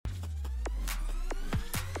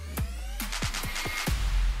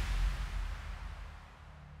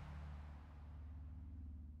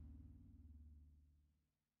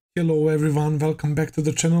Hello everyone, welcome back to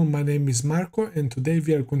the channel. My name is Marco and today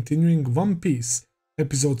we are continuing One Piece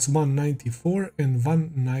episodes 194 and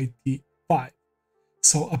 195.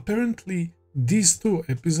 So apparently these two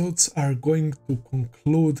episodes are going to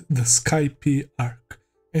conclude the Skypiea arc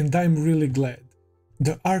and I'm really glad.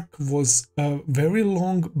 The arc was very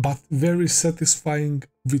long but very satisfying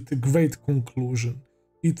with a great conclusion.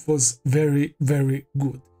 It was very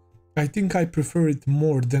good. I think I prefer it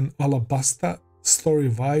more than Alabasta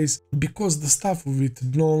story-wise, because the stuff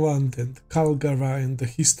with Noland and Calgara and the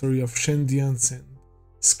history of Shendians and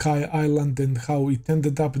Sky Island and how it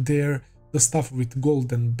ended up there, the stuff with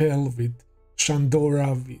Golden Bell, with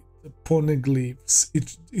Shandora, with Poneglyphs,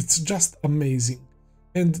 it's just amazing.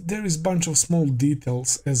 And there is a bunch of small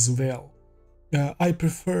details as well. I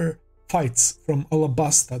prefer fights from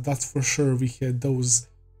Alabasta, that's for sure. We had those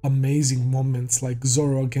amazing moments like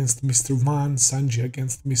Zoro against Mr. 1, Sanji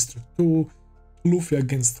against Mr. 2, Luffy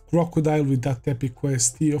against Crocodile with that epic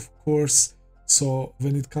OST, of course. So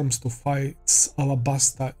when it comes to fights,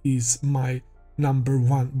 Alabasta is my number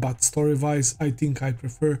one, but story-wise I think I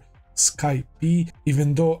prefer Skypiea,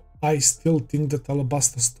 even though I still think that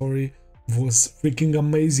Alabasta story was freaking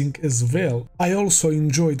amazing as well. I also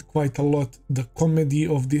enjoyed quite a lot the comedy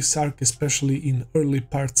of this arc, especially in early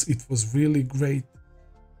parts. It was really great.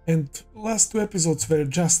 And last two episodes were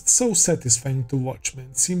just so satisfying to watch,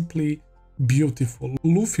 man. Simply beautiful.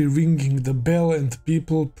 Luffy ringing the bell and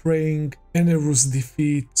people praying, Eneru's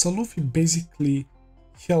defeat. So Luffy basically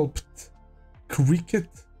helped Cricket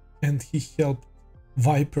and he helped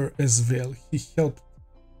Viper as well. He helped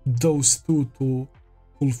those two to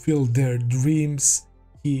fulfill their dreams.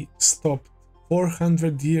 He stopped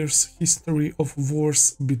 400 years history of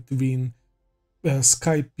wars between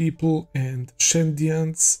Sky people and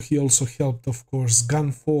Shendians. He also helped, of course,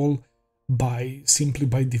 Gunfall simply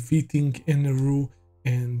by defeating Eneru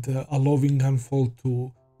and allowing Gunfall to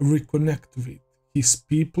reconnect with his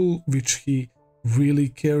people, which he really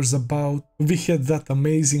cares about. We had that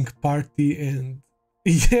amazing party and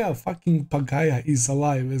yeah, fucking Pagaya is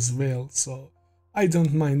alive as well, so I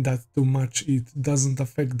don't mind that too much. It doesn't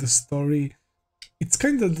affect the story. It's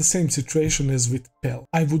kind of the same situation as with Pell.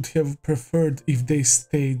 I would have preferred if they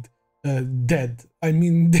stayed dead. I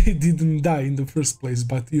mean, they didn't die in the first place,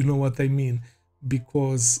 but you know what I mean,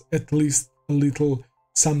 because at least a little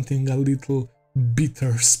something, a little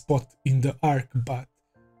bitter spot in the arc, but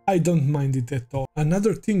I don't mind it at all.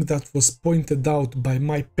 Another thing that was pointed out by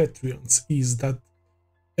my Patreons is that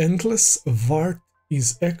Endless Vart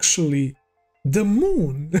is actually the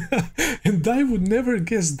moon, and I would never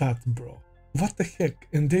guess that, bro. What the heck?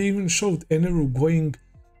 And they even showed Eneru going,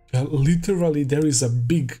 literally there is a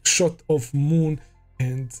big shot of moon,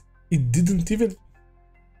 and it didn't even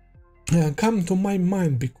come to my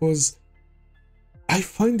mind, because I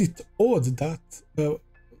find it odd that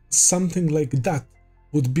something like that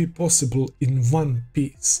would be possible in One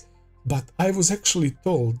Piece. But I was actually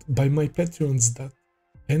told by my Patreons that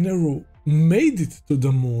Eneru made it to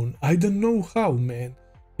the moon. I don't know how, man.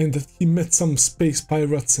 And that he met some space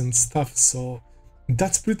pirates and stuff, so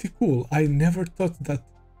that's pretty cool. I never thought that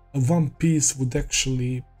One Piece would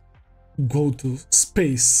actually go to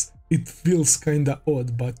space. It feels kinda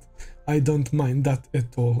odd, but I don't mind that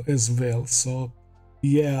at all as well, so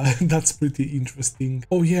yeah, that's pretty interesting.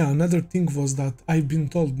 Oh yeah, another thing was that I've been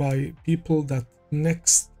told by people that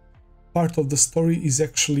next part of the story is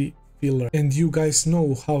actually filler, and you guys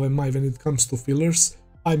know how am I when it comes to fillers.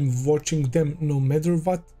 I'm watching them no matter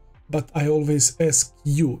what, but I always ask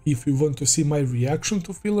you if you want to see my reaction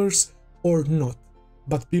to fillers or not.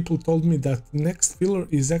 But people told me that next filler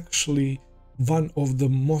is actually one of the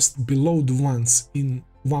most beloved ones in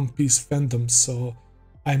One Piece fandom, so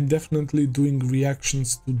I'm definitely doing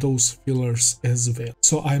reactions to those fillers as well.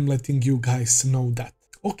 So I'm letting you guys know that.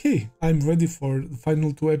 Okay, I'm ready for the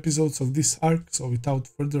final two episodes of this arc, so without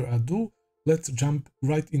further ado, let's jump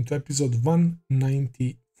right into episode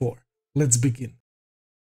 194. Let's begin.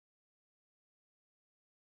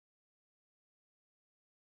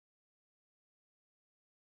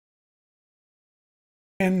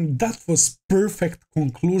 And that was perfect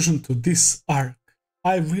conclusion to this arc.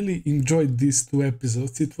 I really enjoyed these two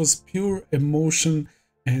episodes. It was pure emotion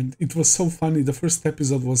and it was so funny. The first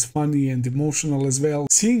episode was funny and emotional as well.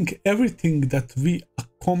 Seeing everything that we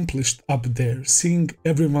accomplished up there, seeing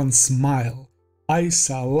everyone smile.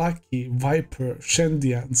 Isa, Lucky, Viper,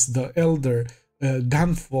 Shendians, the Elder,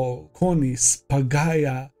 Gunfall, Konis,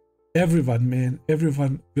 Pagaya, everyone, man,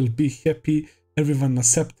 everyone will be happy. Everyone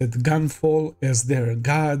accepted Gunfall as their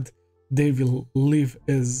god. They will live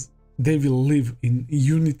in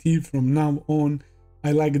unity from now on.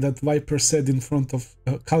 I like that Viper said in front of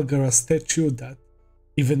Kalgara's statue that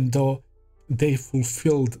even though they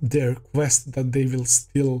fulfilled their quest, that they will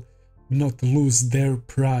still not lose their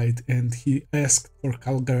pride, and he asked for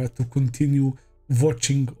Kalgara to continue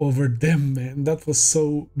watching over them, man. That was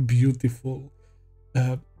so beautiful.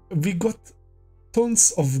 We got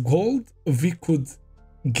tons of gold. We could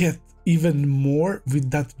get even more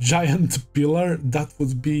with that giant pillar. That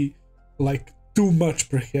would be like too much,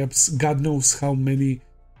 perhaps. God knows how many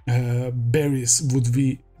berries would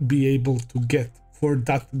we be able to get for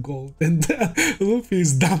that gold. And Luffy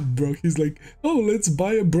is dumb, bro. He's like, oh, let's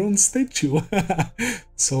buy a bronze statue.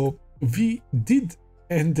 So we did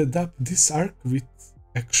ended up this arc with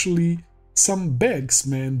actually some bags,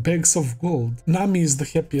 man, bags of gold. Nami is the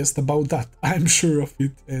happiest about that, I'm sure of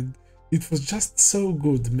it, and it was just so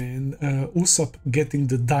good, man. Usopp getting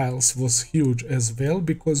the dials was huge as well,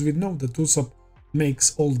 because we know that Usopp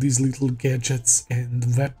makes all these little gadgets and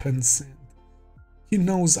weapons, and he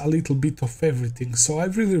knows a little bit of everything, so I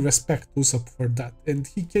really respect Usopp for that. And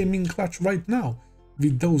he came in clutch right now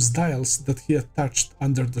with those dials that he attached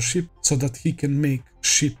under the ship, so that he can make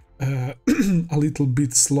ship a little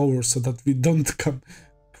bit slower, so that we don't come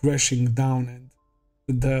crashing down.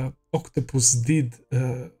 And the octopus did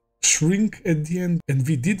shrink at the end, and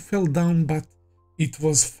we did fall down, but it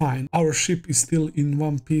was fine. Our ship is still in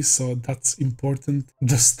one piece, so that's important.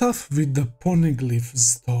 The stuff with the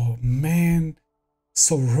Poneglyphs though, man.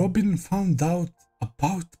 So Robin found out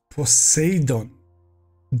about Poseidon.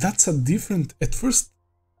 That's a different... At first,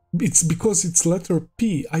 it's because it's letter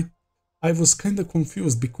P. I was kind of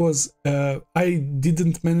confused, because I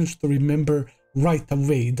didn't manage to remember right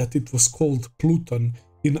away that it was called Pluton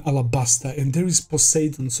in Alabasta, and there is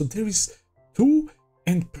Poseidon. So there is two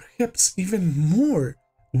and perhaps even more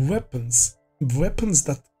weapons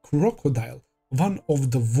that Crocodile, one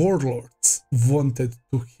of the warlords, wanted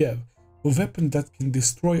to have. A weapon that can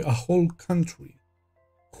destroy a whole country.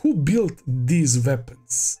 Who built these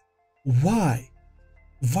weapons? Why?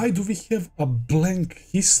 Why do we have a blank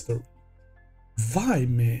history? Why,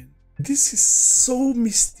 man? This is so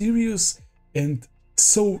mysterious and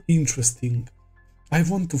so interesting. I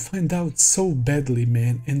want to find out so badly,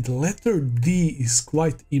 man. And the letter D is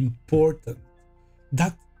quite important.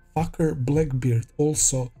 That fucker Blackbeard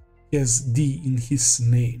also has D in his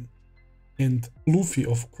name. And Luffy,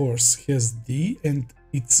 of course, has D, and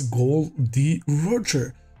it's Goal D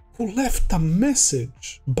Roger, who left a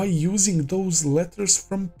message by using those letters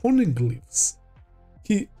from Poneglyphs.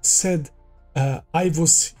 He said, I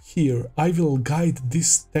was here, I will guide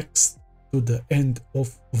this text to the end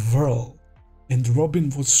of world. And Robin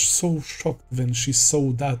was so shocked when she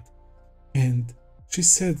saw that, and she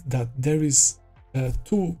said that there is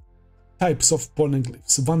two types of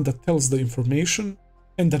Poneglyphs, one that tells the information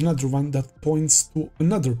and another one that points to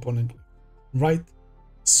another Poneglyph, right?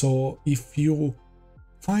 So if you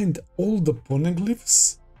find all the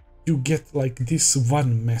Poneglyphs, you get like this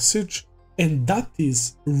one message, and that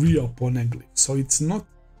is Rio Poneglyph. So it's not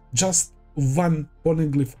just one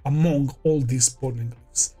Poneglyph among all these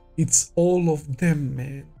Poneglyphs, it's all of them,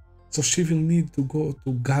 man. So she will need to go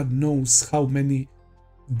to God knows how many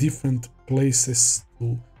different places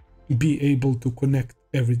to be able to connect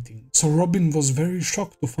everything. So Robin was very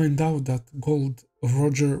shocked to find out that Gold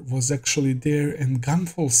Roger was actually there, and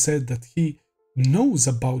Gunfall said that he knows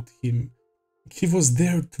about him. He was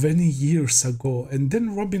there 20 years ago, and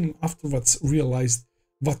then Robin afterwards realized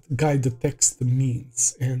what guide the text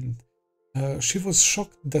means, and she was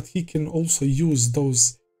shocked that he can also use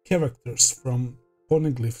those characters from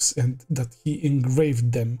Poneglyphs and that he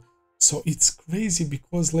engraved them. So it's crazy,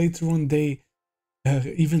 because later on they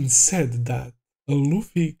even said that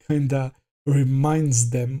Luffy kinda reminds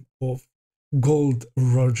them of Gold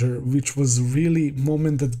Roger, which was really a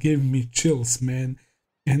moment that gave me chills, man.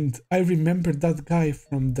 And I remember that guy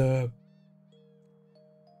from the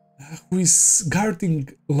who is guarding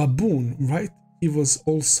Laboon, right? He was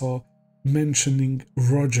also mentioning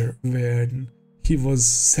Roger when he was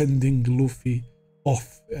sending Luffy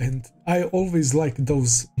off, and I always like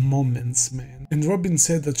those moments, man. And Robin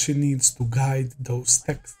said that she needs to guide those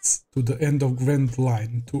texts to the end of Grand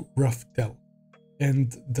Line to Raftel.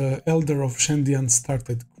 And the elder of Shandian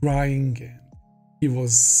started crying, and he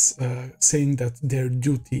was saying that their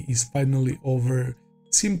duty is finally over.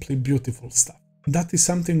 Simply beautiful stuff. That is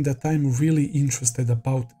something that I'm really interested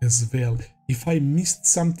about as well. If I missed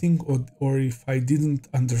something or if I didn't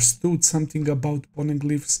understood something about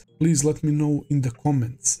Poneglyphs, please let me know in the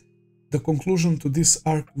comments. The conclusion to this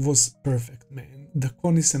arc was perfect, man. The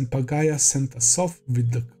Konis and Pagaya sent us off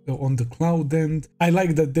with on the cloud end. I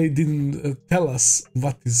like that they didn't tell us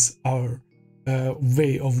what is our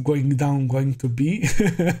way of going down going to be.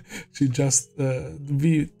 She just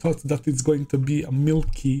we thought that it's going to be a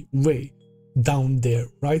Milky Way down there,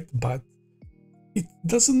 right? But it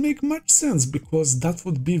doesn't make much sense, because that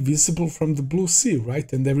would be visible from the blue sea,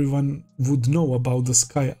 right? And everyone would know about the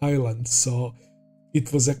Sky Island. So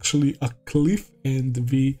it was actually a cliff, and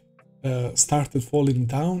we started falling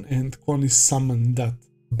down, and Connie summoned that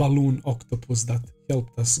balloon octopus that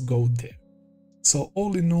helped us go there. So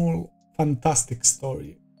all in all, fantastic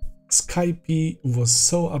story. Skypiea was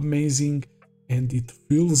so amazing, and it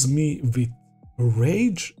fills me with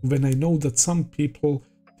rage when I know that some people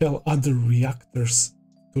tell other reactors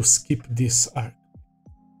to skip this arc.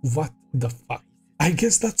 What the fuck? I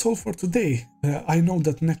guess that's all for today. I know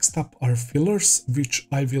that next up are fillers, which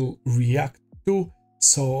I will react to.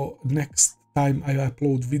 So next time I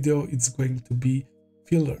upload video, it's going to be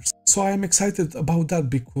fillers. So I am excited about that,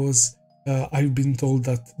 because I've been told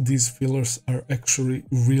that these fillers are actually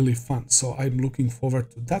really fun. So I'm looking forward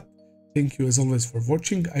to that. Thank you as always for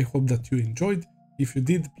watching. I hope that you enjoyed. If you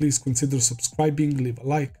did, please consider subscribing, leave a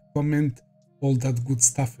like, comment, all that good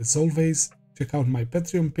stuff as always. Check out my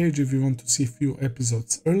Patreon page if you want to see a few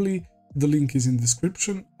episodes early. The link is in the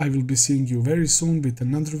description. I will be seeing you very soon with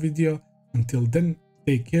another video. Until then,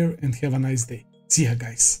 take care and have a nice day. See ya,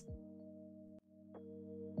 guys.